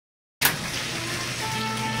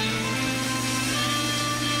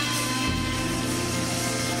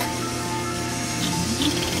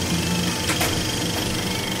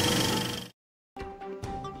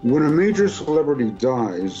When a major celebrity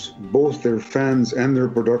dies, both their fans and their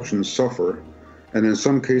productions suffer, and in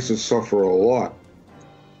some cases suffer a lot.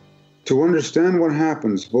 To understand what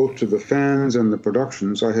happens both to the fans and the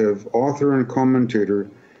productions, I have author and commentator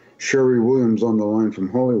Sharrie Williams on the line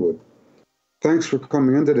from Hollywood. Thanks for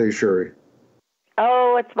coming in today, Sharrie.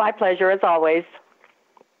 Oh, it's my pleasure, as always.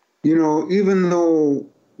 You know, even though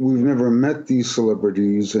we've never met these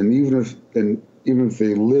celebrities, and even if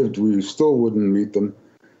they lived, we still wouldn't meet them,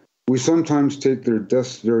 we sometimes take their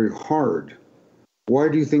deaths very hard. Why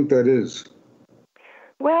do you think that is?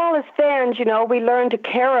 Well, as fans, we learn to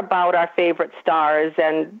care about our favorite stars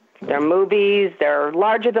and their movies, their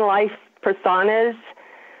larger-than-life personas.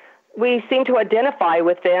 We seem to identify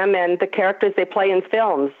with them and the characters they play in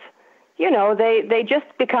films. They just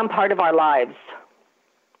become part of our lives.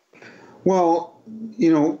 Well,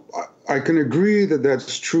 I can agree that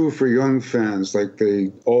that's true for young fans. Like,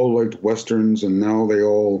 they all liked Westerns, and now they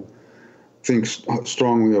all think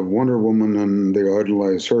strongly of Wonder Woman and they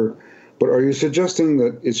idolize her. But are you suggesting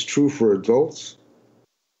that it's true for adults?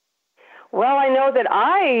 Well, I know that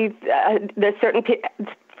there's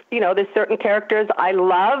certain characters I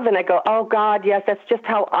love, and I go, oh God, yes, that's just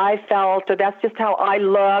how I felt, or that's just how I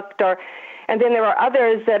looked, and then there are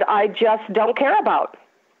others that I just don't care about.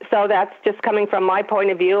 So that's just coming from my point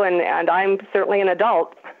of view, and I'm certainly an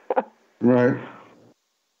adult. Right.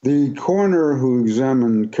 The coroner who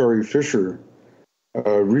examined Carrie Fisher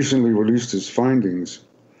recently released his findings.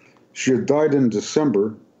 She had died in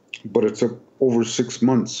December, but it took over 6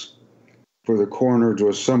 months for the coroner to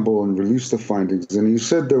assemble and release the findings. And he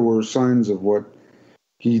said there were signs of what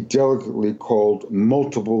he delicately called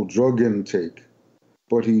multiple drug intake,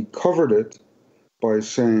 but he covered it by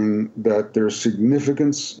saying that their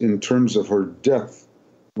significance in terms of her death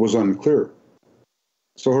was unclear.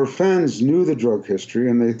 So her fans knew the drug history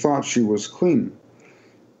and they thought she was clean.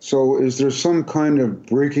 So is there some kind of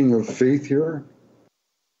breaking of faith here?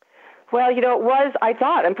 Well,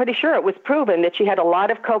 I'm pretty sure it was proven that she had a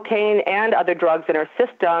lot of cocaine and other drugs in her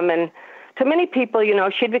system. And to many people,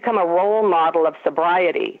 she'd become a role model of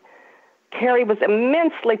sobriety. Carrie was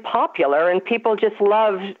immensely popular, and people just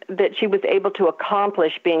loved that she was able to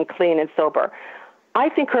accomplish being clean and sober. I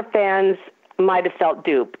think her fans might have felt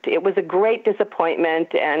duped. It was a great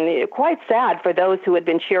disappointment and quite sad for those who had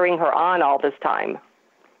been cheering her on all this time.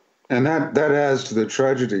 And that adds to the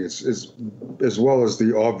tragedy, as well as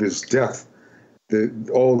the obvious death.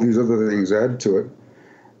 All these other things add to it.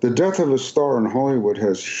 The death of a star in Hollywood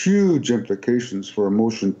has huge implications for a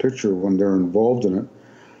motion picture when they're involved in it.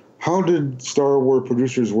 How did Star Wars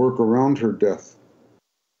producers work around her death?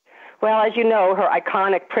 Well, as you know, her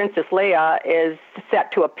iconic Princess Leia is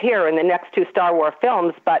set to appear in the next 2 Star Wars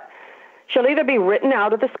films, but she'll either be written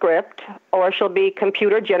out of the script, or she'll be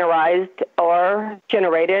computer generated, or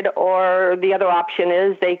the other option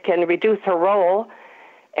is they can reduce her role,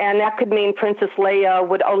 and that could mean Princess Leia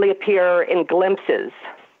would only appear in glimpses.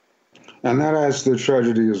 And that adds to the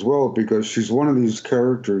tragedy as well, because she's one of these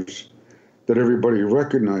characters that everybody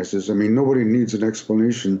recognizes. I mean, nobody needs an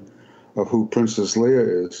explanation of who Princess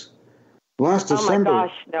Leia is. Last December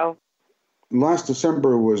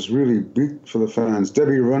was really big for the fans.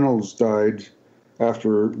 Debbie Reynolds died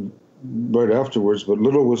right afterwards, but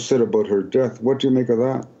little was said about her death. What do you make of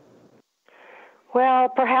that? Well,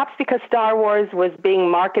 perhaps because Star Wars was being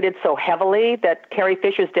marketed so heavily that Carrie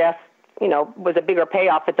Fisher's death, was a bigger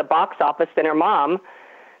payoff at the box office than her mom.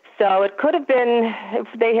 So it could have been, if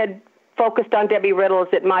they had focused on Debbie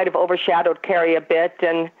Reynolds, it might have overshadowed Carrie a bit,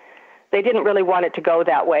 and they didn't really want it to go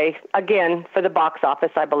that way. Again, for the box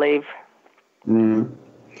office, I believe.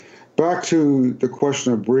 Back to the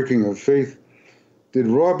question of breaking of faith. Did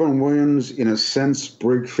Robin Williams, in a sense,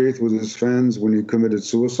 break faith with his fans when he committed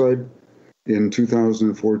suicide in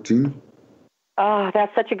 2014? Oh,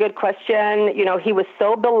 that's such a good question. He was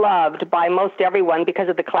so beloved by most everyone because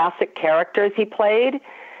of the classic characters he played.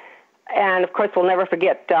 And, of course, we'll never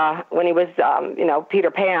forget when he was,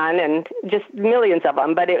 Peter Pan and just millions of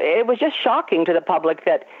them. But it was just shocking to the public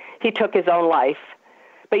that he took his own life.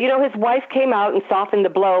 But, his wife came out and softened the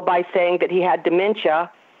blow by saying that he had dementia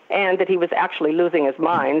and that he was actually losing his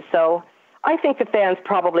mind. So I think the fans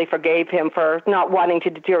probably forgave him for not wanting to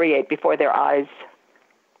deteriorate before their eyes.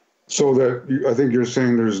 So I think you're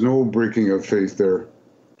saying there's no breaking of faith there.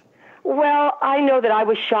 Well, I know that I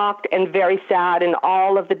was shocked and very sad, and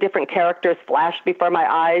all of the different characters flashed before my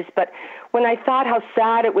eyes. But when I thought how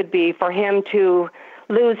sad it would be for him to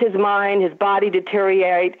lose his mind, his body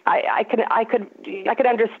deteriorate, I could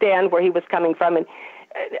understand where he was coming from, and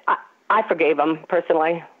I forgave him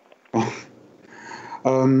personally.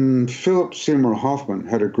 Philip Seymour Hoffman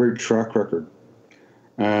had a great track record.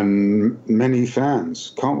 and many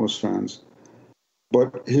fans, countless fans.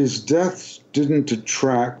 But his death didn't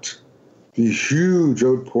attract the huge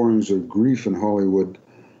outpourings of grief in Hollywood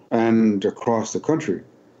and across the country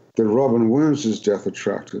that Robin Williams' death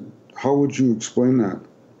attracted. How would you explain that?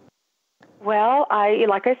 Well,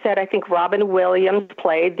 like I said, I think Robin Williams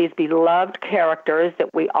played these beloved characters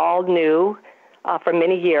that we all knew for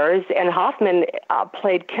many years, and Hoffman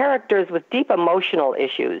played characters with deep emotional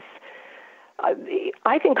issues.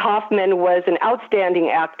 I think Hoffman was an outstanding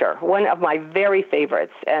actor, one of my very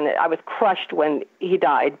favorites, and I was crushed when he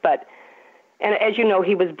died. And as you know,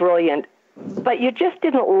 he was brilliant, but you just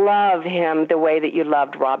didn't love him the way that you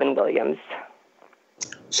loved Robin Williams.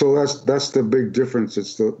 So that's the big difference.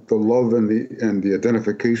 It's the love and the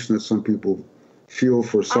identification that some people feel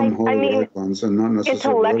for some Hollywood icons, and not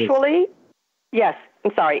necessarily intellectually. Yes,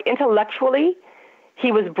 I'm sorry. Intellectually,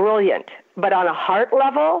 he was brilliant, but on a heart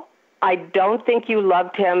level, I don't think you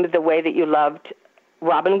loved him the way that you loved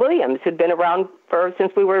Robin Williams, who'd been around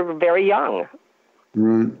since we were very young.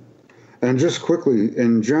 Right. And just quickly,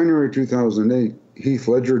 in January 2008, Heath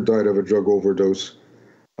Ledger died of a drug overdose.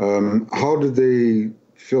 How did they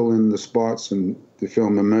fill in the spots in the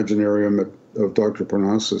film Imaginarium of Dr.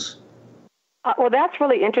 Parnassus? Well, that's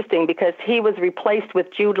really interesting because he was replaced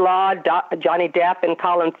with Jude Law, Johnny Depp, and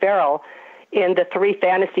Colin Farrell in the 3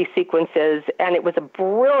 fantasy sequences, and it was a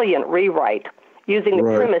brilliant rewrite using the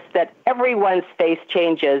premise that everyone's face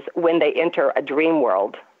changes when they enter a dream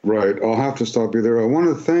world. Right. I'll have to stop you there. I want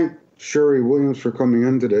to thank Sharrie Williams for coming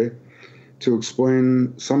in today to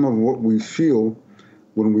explain some of what we feel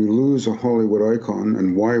when we lose a Hollywood icon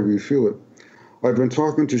and why we feel it. I've been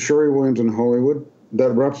talking to Sharrie Williams in Hollywood.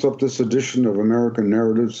 That wraps up this edition of American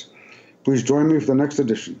Narratives. Please join me for the next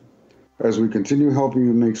edition as we continue helping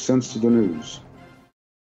you make sense of the news.